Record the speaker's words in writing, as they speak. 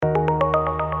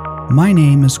My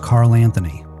name is Carl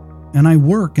Anthony, and I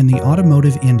work in the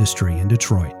automotive industry in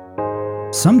Detroit.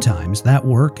 Sometimes that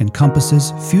work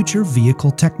encompasses future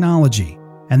vehicle technology,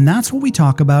 and that's what we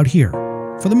talk about here,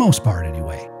 for the most part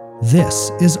anyway.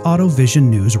 This is AutoVision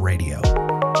News Radio.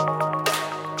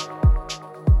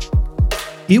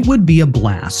 It would be a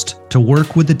blast to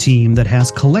work with a team that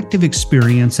has collective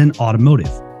experience in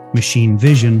automotive, machine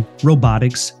vision,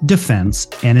 robotics, defense,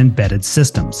 and embedded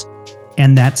systems.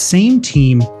 And that same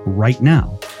team right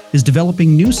now is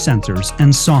developing new sensors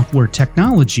and software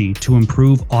technology to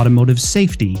improve automotive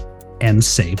safety and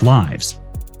save lives.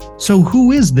 So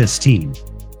who is this team?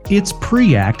 It's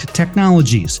PreAct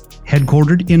Technologies,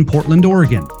 headquartered in Portland,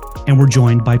 Oregon, and we're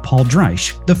joined by Paul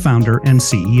Drysch, the founder and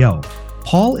CEO.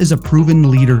 Paul is a proven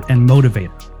leader and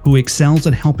motivator who excels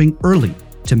at helping early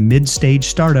to mid-stage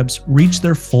startups reach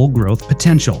their full growth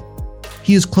potential.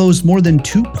 He has closed more than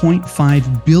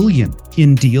 $2.5 billion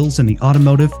in deals in the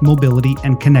automotive, mobility,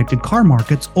 and connected car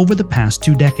markets over the past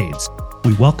 2 decades.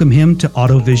 We welcome him to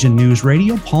AutoVision News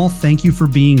Radio. Paul, thank you for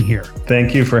being here.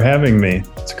 Thank you for having me.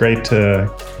 It's great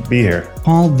to be here.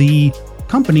 Paul, the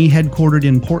company headquartered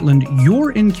in Portland,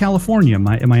 you're in California.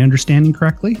 Am I understanding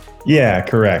correctly? Yeah,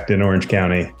 correct. In Orange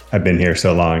County. I've been here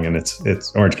so long, and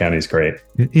it's Orange County's great.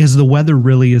 Is the weather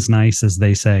really as nice as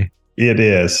they say? It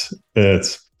is.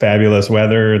 It's fabulous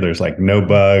weather. There's like no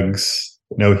bugs,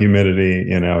 no humidity.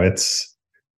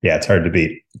 It's hard to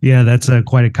beat. Yeah, that's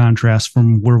quite a contrast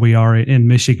from where we are in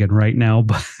Michigan right now.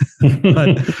 But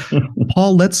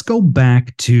Paul, let's go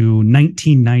back to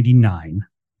 1999.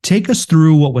 Take us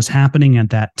through what was happening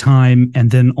at that time and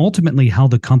then ultimately how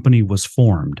the company was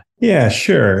formed. Yeah,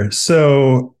 sure.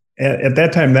 So at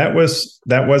that time, that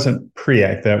wasn't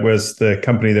PreAct. That was the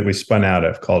company that we spun out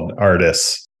of called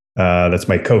Artis. That's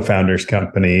my co-founder's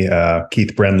company,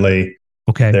 Keith Brendley.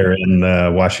 Okay. They're in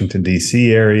the Washington,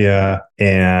 D.C. area.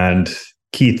 And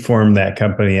Keith formed that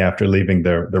company after leaving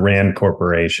the Rand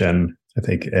Corporation, I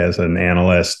think, as an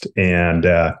analyst, and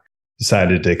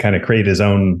decided to kind of create his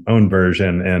own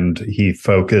version. And he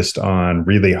focused on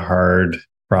really hard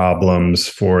problems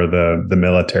for the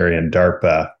military and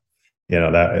DARPA.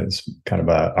 That is kind of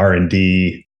a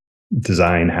R&D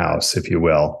design house, if you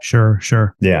will. Sure.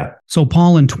 Yeah. So,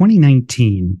 Paul, in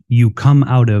 2019, you come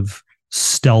out of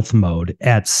stealth mode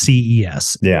at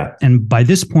CES. Yeah. And by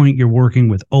this point, you're working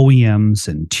with OEMs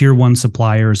and tier one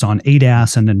suppliers on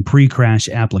ADAS and then pre-crash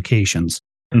applications.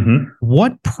 Mm-hmm.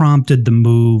 What prompted the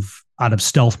move out of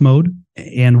stealth mode,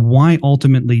 and why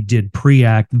ultimately did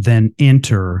PreAct then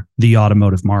enter the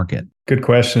automotive market? Good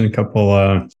question. A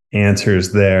couple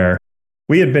answers there.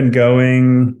 We had been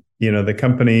going, the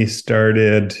company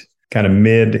started kind of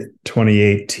mid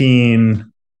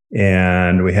 2018,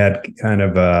 and we had kind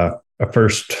of a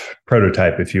first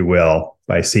prototype, if you will,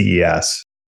 by CES.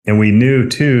 And we knew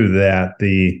too that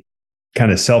the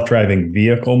kind of self-driving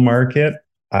vehicle market,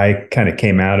 I kind of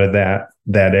came out of that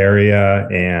area,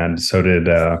 and so did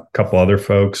a couple other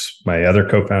folks, my other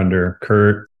co-founder,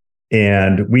 Kurt.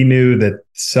 And we knew that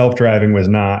self-driving was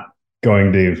not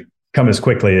going to come as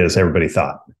quickly as everybody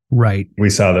thought. Right. We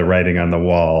saw the writing on the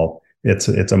wall. It's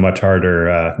a much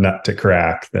harder nut to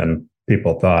crack than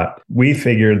people thought. We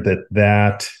figured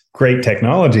that great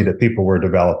technology that people were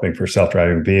developing for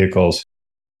self-driving vehicles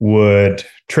would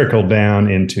trickle down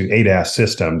into ADAS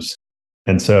systems.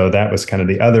 And so that was kind of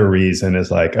the other reason,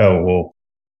 is like,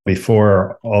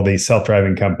 before all these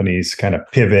self-driving companies kind of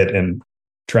pivot and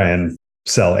try and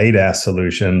sell ADAS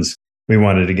solutions, we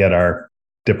wanted to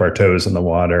dip our toes in the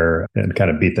water and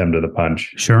kind of beat them to the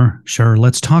punch. Sure.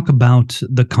 Let's talk about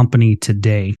the company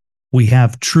today. We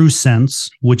have TrueSense,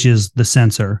 which is the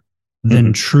sensor,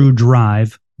 then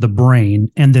TrueDrive, the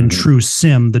brain, and then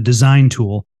TrueSim, the design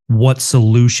tool. What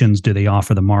solutions do they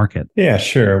offer the market? Yeah,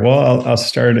 sure. Well, I'll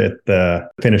start at the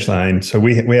finish line. So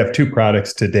we have 2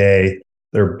 products today.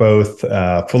 They're both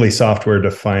fully software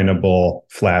definable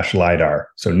flash LiDAR,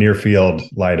 so near field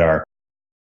LiDAR.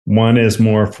 One is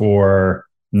more for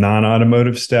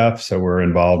non-automotive stuff. So we're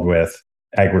involved with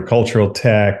agricultural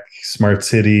tech, smart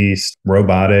cities,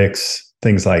 robotics,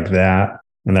 things like that.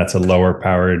 And that's a lower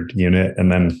powered unit.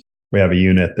 And then we have a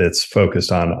unit that's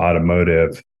focused on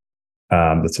automotive.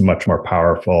 That's a much more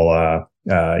powerful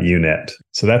unit.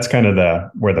 So that's kind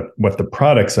of what the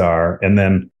products are. And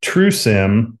then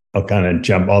TrueSim, I'll kind of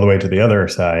jump all the way to the other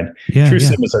side.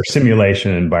 TrueSim is our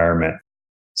simulation environment.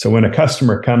 So when a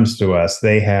customer comes to us,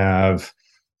 they have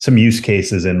some use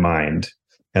cases in mind,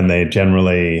 and they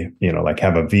generally,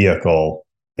 have a vehicle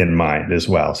in mind as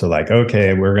well. So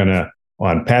okay,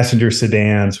 on passenger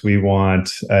sedans, we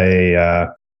want a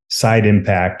side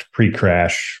impact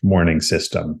pre-crash warning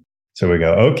system. So we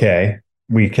go, okay,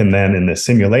 we can then in the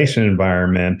simulation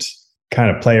environment kind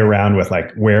of play around with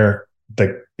like where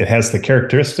it has the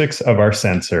characteristics of our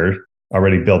sensor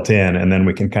already built in, and then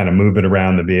we can kind of move it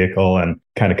around the vehicle and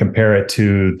kind of compare it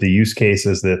to the use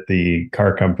cases that the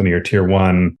car company or tier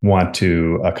one want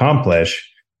to accomplish.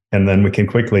 And then we can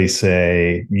quickly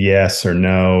say yes or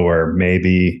no, or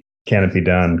maybe, can it be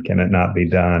done? Can it not be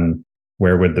done?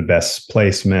 Where would the best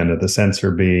placement of the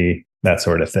sensor be? That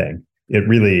sort of thing. It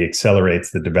really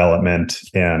accelerates the development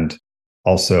and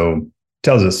also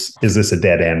tells us, is this a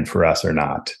dead end for us or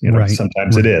not?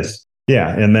 Sometimes it is.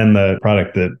 Yeah. And then the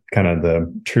product that kind of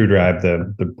the TrueDrive,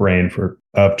 the brain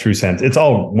of TrueSense, it's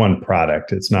all one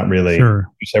product. It's not really two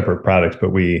separate products,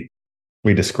 but we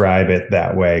describe it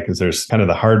that way because there's kind of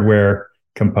the hardware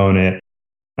component.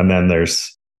 And then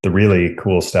there's the really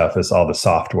cool stuff is all the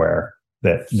software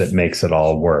that makes it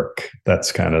all work.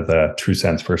 That's kind of the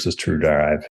TrueSense versus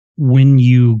TrueDrive. When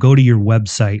you go to your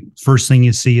website, first thing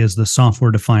you see is the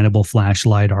software definable flash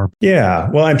LiDAR. Yeah.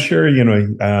 Well, I'm sure,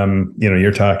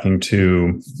 you're talking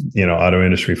to, auto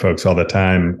industry folks all the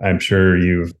time. I'm sure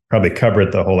you've probably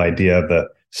covered the whole idea of the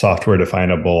software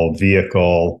definable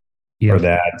vehicle, or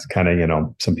that's kind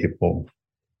of, some people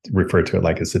refer to it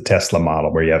like it's a Tesla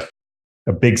model where you have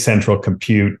a big central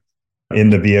compute in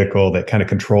the vehicle that kind of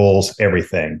controls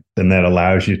everything. And that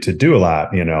allows you to do a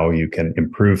lot. You can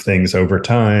improve things over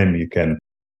time.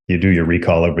 You do your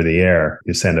recall over the air.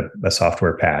 You send a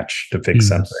software patch to fix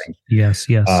something. Yes.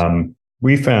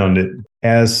 We found it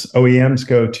as OEMs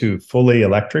go to fully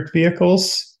electric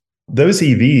vehicles, those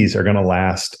EVs are going to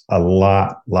last a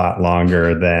lot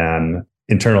longer than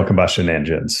internal combustion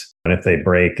engines. And if they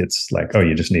break, it's like,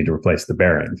 you just need to replace the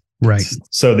bearings. Right.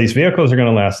 So these vehicles are going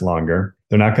to last longer.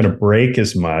 They're not going to break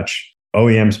as much.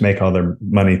 OEMs make all their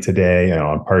money today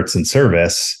on parts and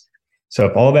service. So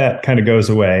if all that kind of goes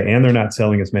away and they're not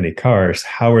selling as many cars,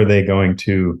 how are they going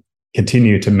to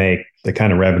continue to make the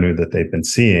kind of revenue that they've been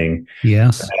seeing?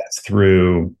 Yes. That's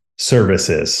through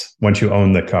services. Once you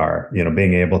own the car,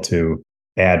 being able to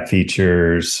add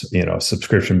features,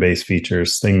 subscription-based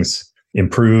features, things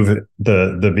improve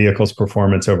the vehicle's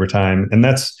performance over time. And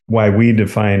that's why we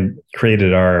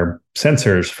created our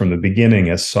sensors from the beginning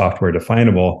as software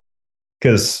definable,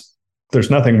 because there's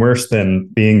nothing worse than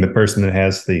being the person that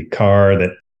has the car that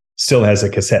still has a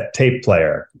cassette tape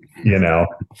player.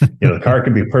 The car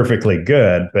can be perfectly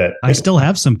good, but I still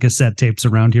have some cassette tapes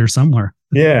around here somewhere.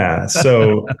 Yeah.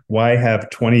 So why have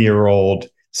 20-year-old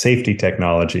safety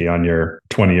technology on your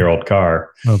 20-year-old car?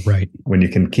 Oh, right. When you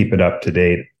can keep it up to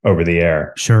date over the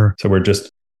air. Sure. So we're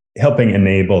just helping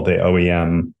enable the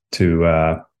OEM to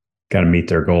kind of meet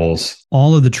their goals.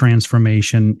 All of the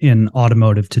transformation in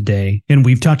automotive today, and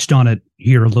we've touched on it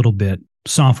here a little bit,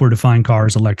 software-defined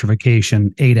cars,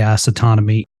 electrification, ADAS,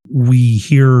 autonomy. We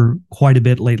hear quite a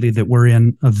bit lately that we're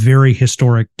in a very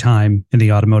historic time in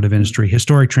the automotive industry,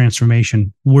 historic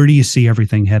transformation. Where do you see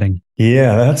everything heading?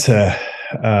 Yeah, that's a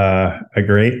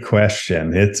great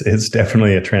question. It's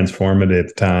definitely a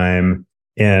transformative time.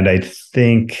 And I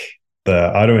think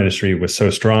the auto industry was so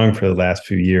strong for the last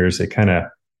few years, it kind of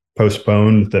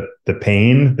postponed the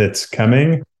pain that's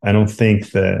coming. I don't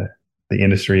think the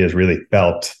industry has really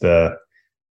felt the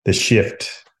shift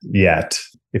yet.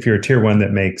 If you're a tier one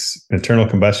that makes internal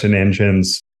combustion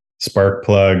engines, spark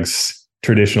plugs,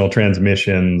 traditional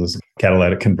transmissions,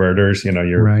 catalytic converters,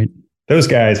 you're right. Those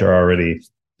guys are already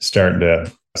starting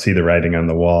to see the writing on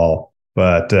the wall.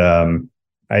 But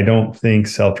I don't think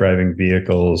self-driving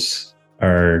vehicles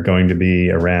are going to be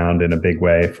around in a big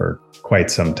way for quite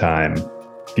some time.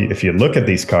 If you look at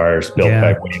these cars built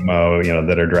by Waymo,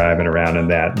 that are driving around in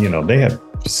that, they have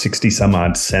 60 some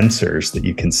odd sensors that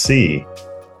you can see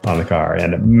on the car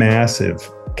and a massive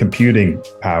computing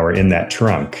power in that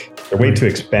trunk. They're way too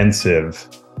expensive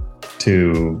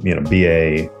to, be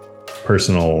a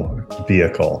personal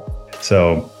vehicle.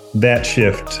 So that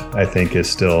shift, I think, is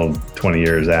still 20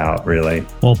 years out, really.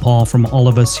 Well, Paul, from all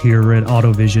of us here at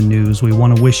AutoVision News, we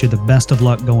want to wish you the best of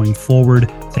luck going forward.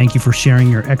 Thank you for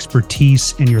sharing your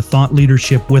expertise and your thought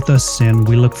leadership with us, and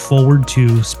we look forward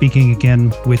to speaking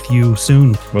again with you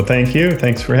soon. Well, thank you.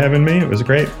 Thanks for having me. It was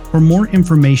great. For more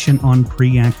information on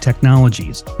PreAct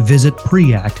Technologies, visit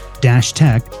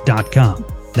preact-tech.com.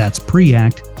 That's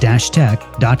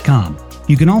preact-tech.com.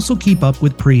 You can also keep up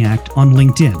with PreAct on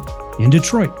LinkedIn. In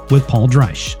Detroit with Paul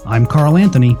Drysch, I'm Carl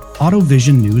Anthony,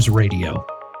 AutoVision News Radio.